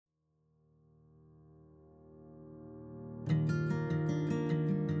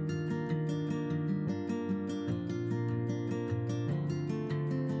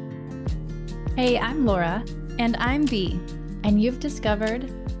Hey, I'm Laura, And I'm Bea, and you've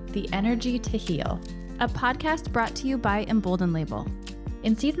discovered The Energy to Heal, a podcast brought to you by Embolden Label.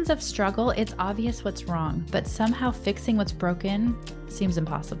 In seasons of struggle, it's obvious what's wrong, but somehow fixing what's broken seems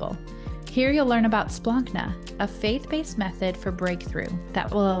impossible. Here you'll learn about Splankna, a faith-based method for breakthrough that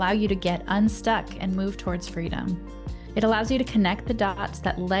will allow you to get unstuck and move towards freedom. It allows you to connect the dots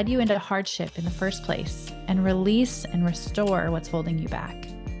that led you into hardship in the first place and release and restore what's holding you back.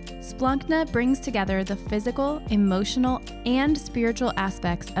 Splankna brings together the physical, emotional, and spiritual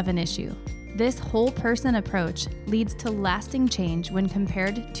aspects of an issue. This whole person approach leads to lasting change when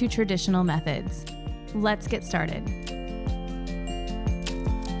compared to traditional methods. Let's get started.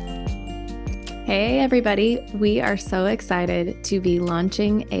 Hey everybody, we are so excited to be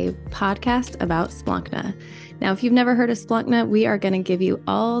launching a podcast about Splankna. Now, if you've never heard of Splankna, we are going to give you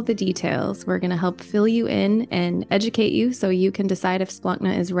all the details. We're going to help fill you in and educate you so you can decide if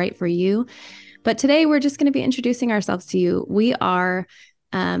Splankna is right for you. But today we're just going to be introducing ourselves to you. We are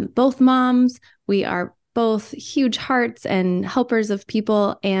both moms. We are both huge hearts and helpers of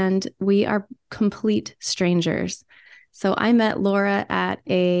people, and we are complete strangers. So I met Laura at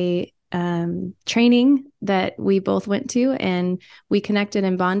a training that we both went to, and we connected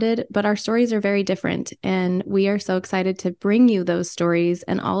and bonded, but our stories are very different. And we are so excited to bring you those stories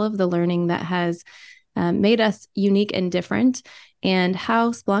and all of the learning that has made us unique and different, and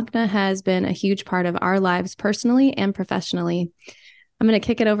how Splankna has been a huge part of our lives personally and professionally. I'm going to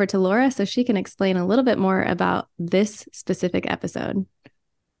kick it over to Laura so she can explain a little bit more about this specific episode.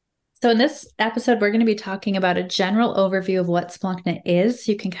 So in this episode, we're going to be talking about a general overview of what Splankna is.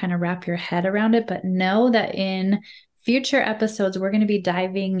 So you can kind of wrap your head around it, but know that in future episodes, we're going to be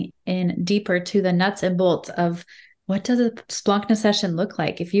diving in deeper to the nuts and bolts of what does a Splankna session look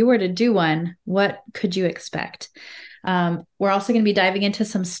like? If you were to do one, what could you expect? We're also going to be diving into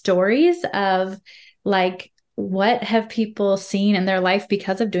some stories of like, what have people seen in their life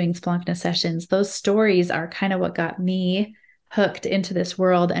because of doing Splankna sessions? Those stories are kind of what got me hooked into this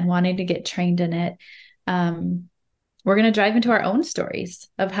world and wanting to get trained in it. We're going to dive into our own stories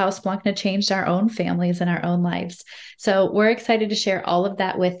of how Splankna changed our own families and our own lives. So we're excited to share all of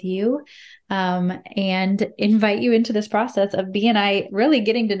that with you and invite you into this process of Bea and I really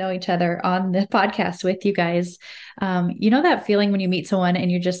getting to know each other on the podcast with you guys. You know that feeling when you meet someone and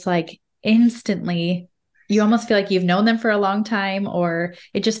you're just like instantly, you almost feel like you've known them for a long time, or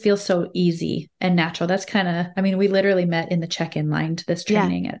it just feels so easy and natural. That's kind of, I mean, we literally met in the check-in line to this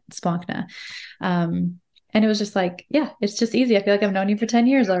training at Splankna. And it was just like, yeah, it's just easy. I feel like I've known you for 10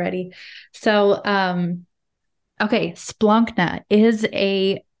 years already. So, okay. Splankna is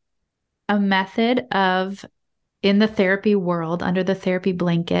a method of in the therapy world under the therapy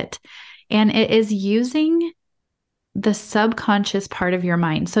blanket, and it is using the subconscious part of your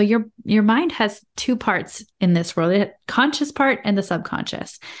mind. So your mind has two parts in this world, the conscious part and the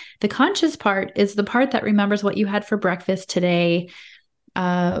subconscious. The conscious part is the part that remembers what you had for breakfast today,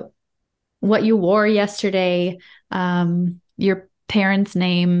 what you wore yesterday, your parents'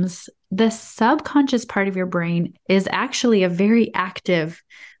 names. The subconscious part of your brain is actually a very active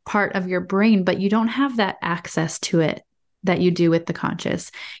part of your brain, but you don't have that access to it that you do with the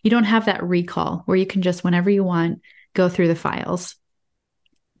conscious. You don't have that recall where you can just, whenever you want, go through the files.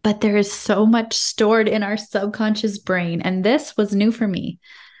 But there is so much stored in our subconscious brain. And this was new for me.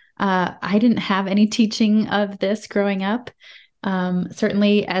 I didn't have any teaching of this growing up.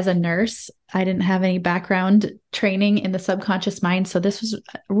 Certainly as a nurse, I didn't have any background training in the subconscious mind. So this was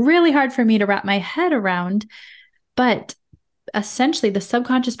really hard for me to wrap my head around. But essentially, the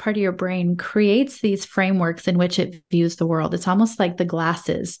subconscious part of your brain creates these frameworks in which it views the world. It's almost like the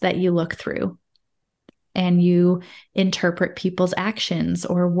glasses that you look through, and you interpret people's actions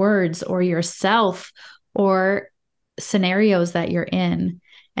or words or yourself or scenarios that you're in.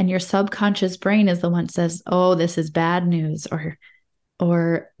 And your subconscious brain is the one that says, oh, this is bad news,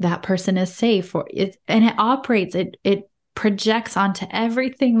 or that person is safe, and it operates, it projects onto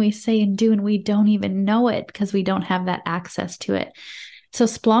everything we say and do, and we don't even know it because we don't have that access to it. So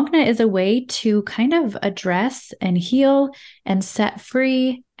Splankna is a way to kind of address and heal and set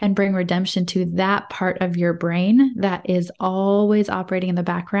free and bring redemption to that part of your brain that is always operating in the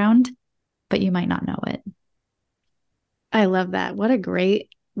background, but you might not know it. I love that. What a great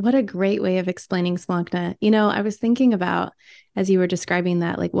way of explaining Splankna. You know, I was thinking about, as you were describing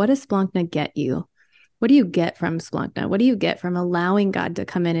that, like, what does Splankna get you? What do you get from Splankna? What do you get from allowing God to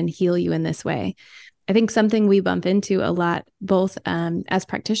come in and heal you in this way? I think something we bump into a lot, both as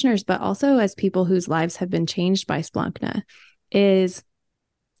practitioners, but also as people whose lives have been changed by Splankna, is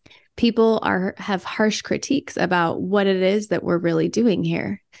People have harsh critiques about what it is that we're really doing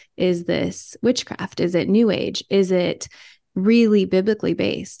here. Is this witchcraft? Is it new age? Is it really biblically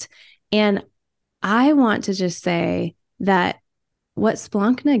based? And I want to just say that what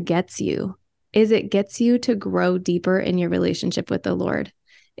Splankna gets you is it gets you to grow deeper in your relationship with the Lord.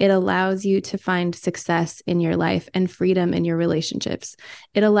 It allows you to find success in your life and freedom in your relationships.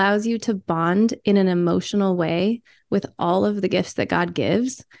 It allows you to bond in an emotional way with all of the gifts that God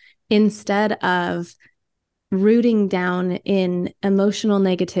gives instead of rooting down in emotional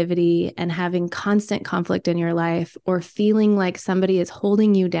negativity and having constant conflict in your life or feeling like somebody is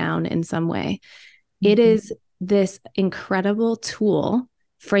holding you down in some way. It is this incredible tool,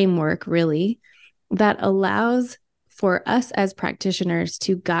 framework, really, that allows for us as practitioners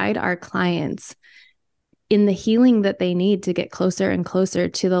to guide our clients in the healing that they need to get closer and closer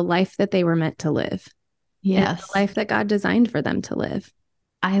to the life that they were meant to live. Yes. The life that God designed for them to live.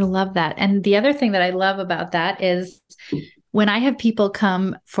 I love that. And the other thing that I love about that is when I have people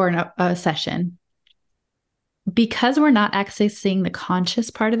come for a session, because we're not accessing the conscious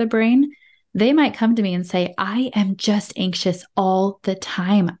part of the brain, they might come to me and say, I am just anxious all the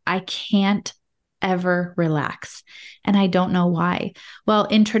time. I can't ever relax. And I don't know why. Well,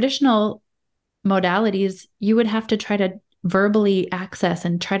 in traditional modalities, you would have to try to verbally access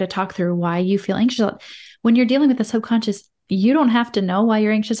and try to talk through why you feel anxious. When you're dealing with the subconscious, you don't have to know why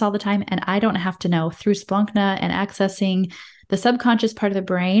you're anxious all the time. And I don't have to know. Through Splankna and accessing the subconscious part of the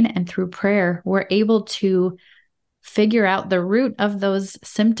brain and through prayer, we're able to figure out the root of those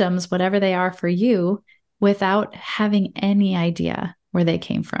symptoms, whatever they are for you, without having any idea where they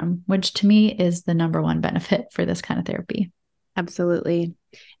came from, which to me is the number one benefit for this kind of therapy. Absolutely.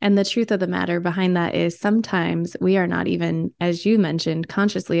 And the truth of the matter behind that is sometimes we are not even, as you mentioned,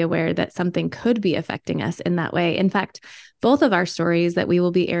 consciously aware that something could be affecting us in that way. In fact, both of our stories that we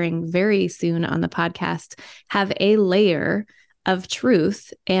will be airing very soon on the podcast have a layer of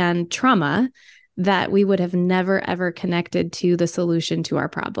truth and trauma that we would have never, ever connected to the solution to our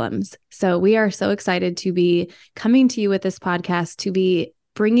problems. So we are so excited to be coming to you with this podcast, to be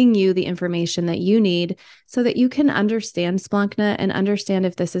bringing you the information that you need so that you can understand Splankna and understand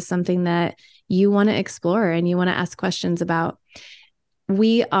if this is something that you want to explore and you want to ask questions about.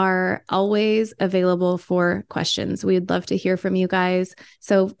 We are always available for questions. We'd love to hear from you guys.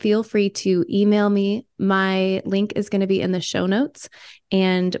 So feel free to email me. My link is going to be in the show notes,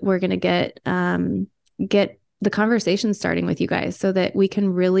 and we're going to get the conversation starting with you guys so that we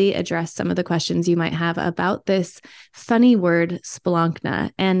can really address some of the questions you might have about this funny word,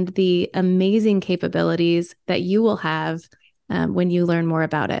 Splankna, and the amazing capabilities that you will have when you learn more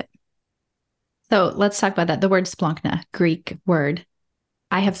about it. So let's talk about that. The word Splankna, Greek word.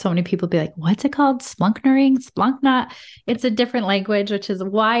 I have so many people be like, what's it called? Splunknering, Splankna. It's a different language, which is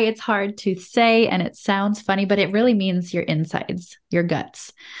why it's hard to say. And it sounds funny, but it really means your insides, your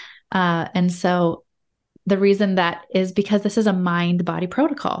guts. And so the reason that is because this is a mind-body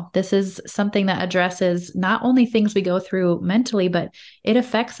protocol. This is something that addresses not only things we go through mentally, but it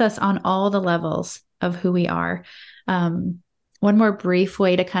affects us on all the levels of who we are. One more brief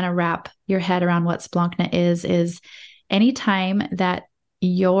way to kind of wrap your head around what Splankna is anytime that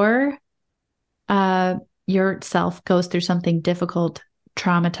yourself goes through something difficult,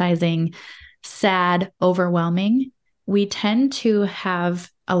 traumatizing, sad, overwhelming, we tend to have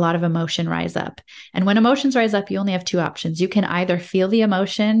a lot of emotion rise up. And when emotions rise up, you only have two options. You can either feel the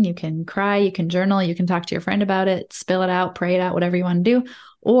emotion, you can cry, you can journal, you can talk to your friend about it, spill it out, pray it out, whatever you want to do.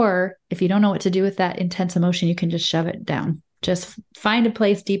 Or if you don't know what to do with that intense emotion, you can just shove it down. Just find a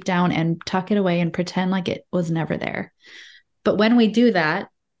place deep down and tuck it away and pretend like it was never there. But when we do that,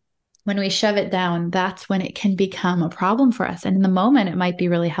 when we shove it down, that's when it can become a problem for us. And in the moment, it might be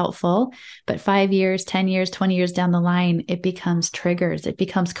really helpful, but 5 years, 10 years, 20 years down the line, it becomes triggers. It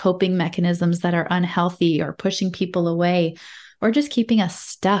becomes coping mechanisms that are unhealthy or pushing people away or just keeping us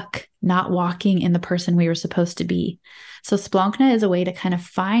stuck, not walking in the person we were supposed to be. So Splankna is a way to kind of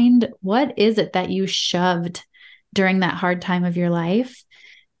find what is it that you shoved during that hard time of your life,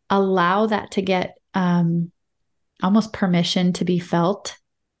 allow that to get almost permission to be felt,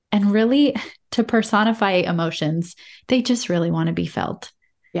 and really to personify emotions. They just really want to be felt.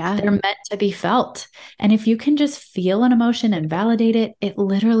 Yeah. They're meant to be felt. And if you can just feel an emotion and validate it, it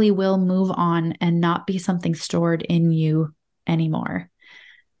literally will move on and not be something stored in you anymore.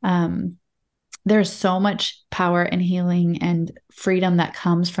 There's so much power and healing and freedom that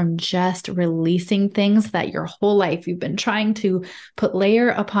comes from just releasing things that your whole life you've been trying to put layer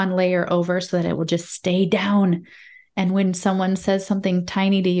upon layer over so that it will just stay down. And when someone says something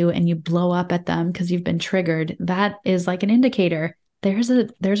tiny to you and you blow up at them because you've been triggered, that is like an indicator there's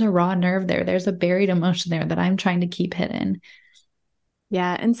a raw nerve there. There's a buried emotion there that I'm trying to keep hidden.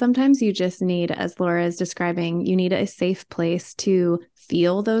 Yeah. And sometimes you just need, as Laura is describing, you need a safe place to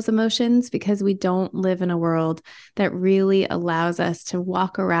feel those emotions because we don't live in a world that really allows us to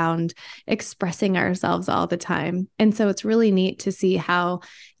walk around expressing ourselves all the time. And so it's really neat to see how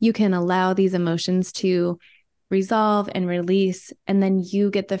you can allow these emotions to resolve and release, and then you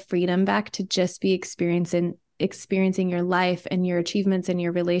get the freedom back to just be experiencing your life and your achievements and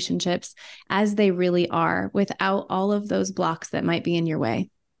your relationships as they really are without all of those blocks that might be in your way.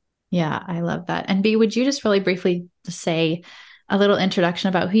 Yeah, I love that. And B, would you just really briefly say a little introduction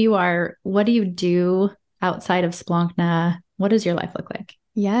about who you are? What do you do outside of Splankna? What does your life look like?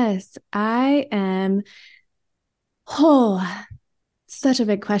 Yes, I am. Oh, such a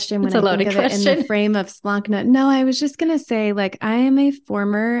big question when It's a I think loaded of it in the question. frame of Splankna. No, I was just going to say, like, I am a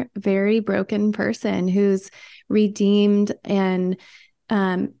former very broken person who's redeemed and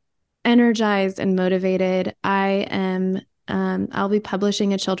um, energized and motivated. I'll be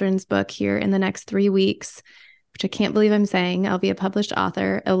publishing a children's book here in the next 3 weeks, which I can't believe I'm saying. I'll be a published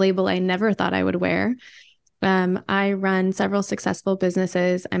author, a label I never thought I would wear. I run several successful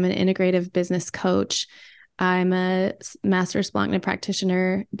businesses. I'm an integrative business coach. I'm a master Splankna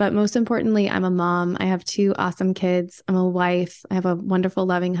practitioner, but most importantly, I'm a mom. I have 2 awesome kids. I'm a wife. I have a wonderful,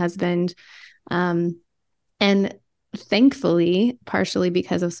 loving husband. And thankfully, partially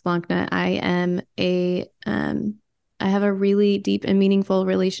because of Splankna, I have a really deep and meaningful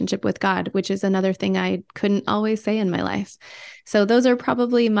relationship with God, which is another thing I couldn't always say in my life. So those are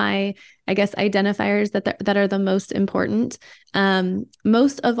probably my, I guess, identifiers that are the most important.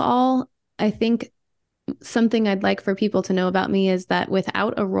 Most of all, I think something I'd like for people to know about me is that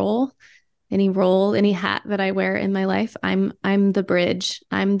without a role, any hat that I wear in my life, I'm the bridge.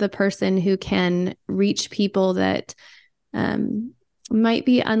 I'm the person who can reach people that might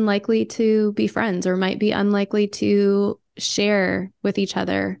be unlikely to be friends or might be unlikely to share with each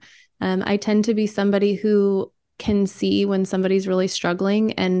other. I tend to be somebody who can see when somebody's really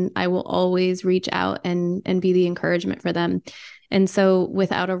struggling, and I will always reach out and be the encouragement for them. And so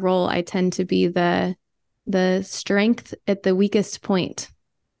without a role, I tend to be the strength at the weakest point.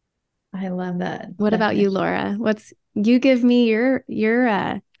 I love that What about you, definition. Laura? You give me your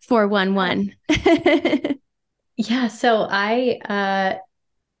 411. Yeah, so I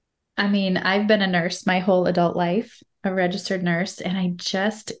mean, I've been a nurse my whole adult life, a registered nurse, and I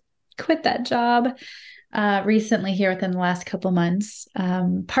just quit that job recently here within the last couple months,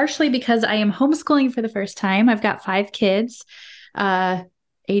 partially because I am homeschooling for the first time. I've got 5 kids, uh,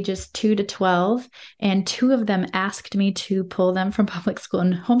 ages 2 to 12, and 2 of them asked me to pull them from public school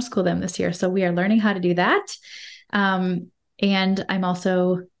and homeschool them this year. So we are learning how to do that. And I'm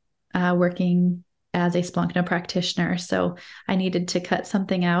also working as a Splankna practitioner. So I needed to cut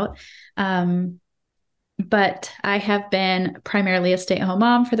something out. But I have been primarily a stay-at-home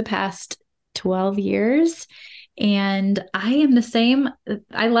mom for the past 12 years. And I am the same.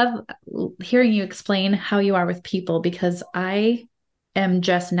 I love hearing you explain how you are with people because I am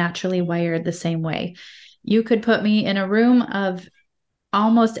just naturally wired the same way. You could put me in a room of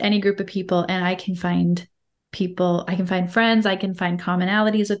almost any group of people, and I can find people, I can find friends, I can find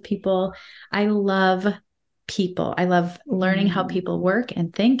commonalities with people. I love people. I love learning how people work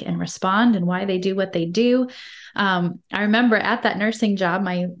and think and respond and why they do what they do. I remember at that nursing job,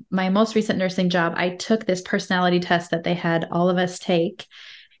 my most recent nursing job, I took this personality test that they had all of us take.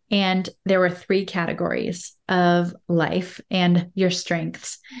 And there were 3 categories of life and your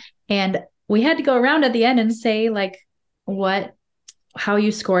strengths. And we had to go around at the end and say, like, how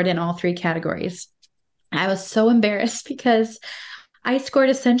you scored in all 3 categories. I was so embarrassed because I scored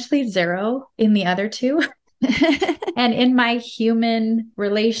essentially 0 in the other 2. And in my human,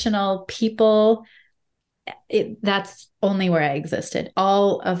 relational, people, that's only where I existed.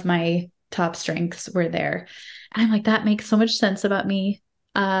 All of my top strengths were there. And I'm like, that makes so much sense about me.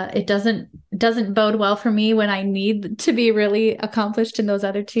 It doesn't bode well for me when I need to be really accomplished in those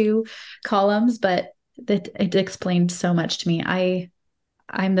other 2 columns, but it explained so much to me.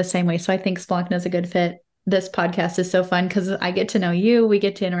 I'm the same way. So I think Splankna is a good fit. This podcast is so fun because I get to know you. We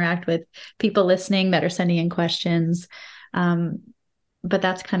get to interact with people listening that are sending in questions. But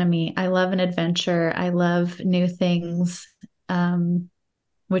that's kind of me. I love an adventure. I love new things,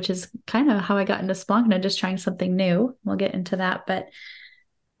 which is kind of how I got into Splankna, just trying something new. We'll get into that. But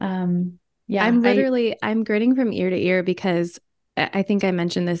yeah, I'm grinning from ear to ear because I think I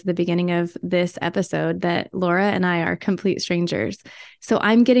mentioned this at the beginning of this episode that Laura and I are complete strangers. So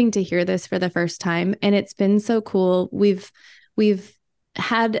I'm getting to hear this for the first time, and it's been so cool. We've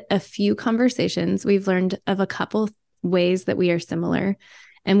had a few conversations. We've learned of a couple ways that we are similar.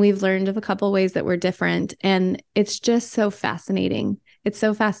 And we've learned of a couple ways that we're different. And it's just so fascinating. It's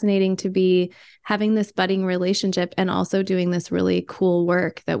so fascinating to be having this budding relationship and also doing this really cool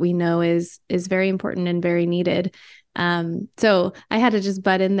work that we know is very important and very needed. So I had to just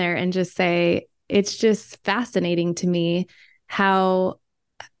butt in there and just say, it's just fascinating to me how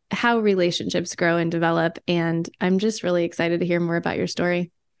relationships grow and develop. And I'm just really excited to hear more about your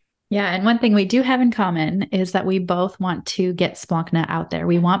story. Yeah. And one thing we do have in common is that we both want to get Splankna out there.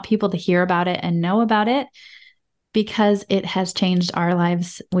 We want people to hear about it and know about it because it has changed our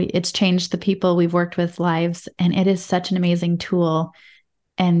lives. It's changed the people we've worked with lives. And it is such an amazing tool.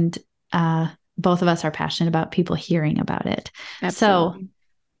 And both of us are passionate about people hearing about it. Absolutely. So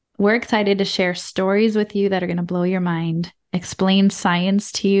we're excited to share stories with you that are going to blow your mind, explain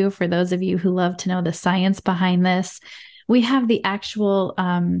science to you for those of you who love to know the science behind this. We have the actual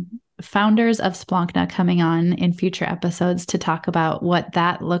founders of Splankna coming on in future episodes to talk about what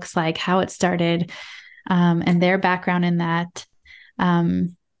that looks like, how it started, and their background in that,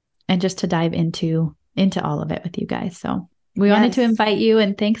 and just to dive into all of it with you guys. So we wanted to invite you,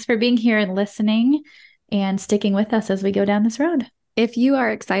 and thanks for being here and listening and sticking with us as we go down this road. If you are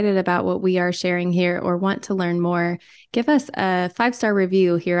excited about what we are sharing here or want to learn more, give us a 5-star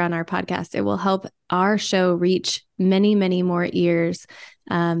review here on our podcast. It will help our show reach many, many more ears.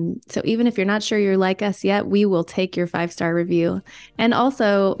 So even if you're not sure you're like us yet, we will take your 5-star review. And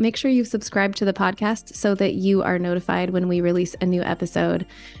also make sure you subscribe to the podcast so that you are notified when we release a new episode.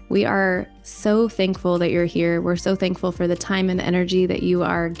 We are so thankful that you're here. We're so thankful for the time and energy that you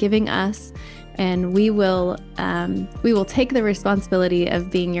are giving us. And we will take the responsibility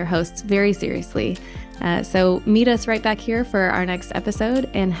of being your hosts very seriously. So meet us right back here for our next episode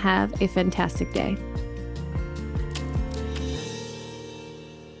and have a fantastic day.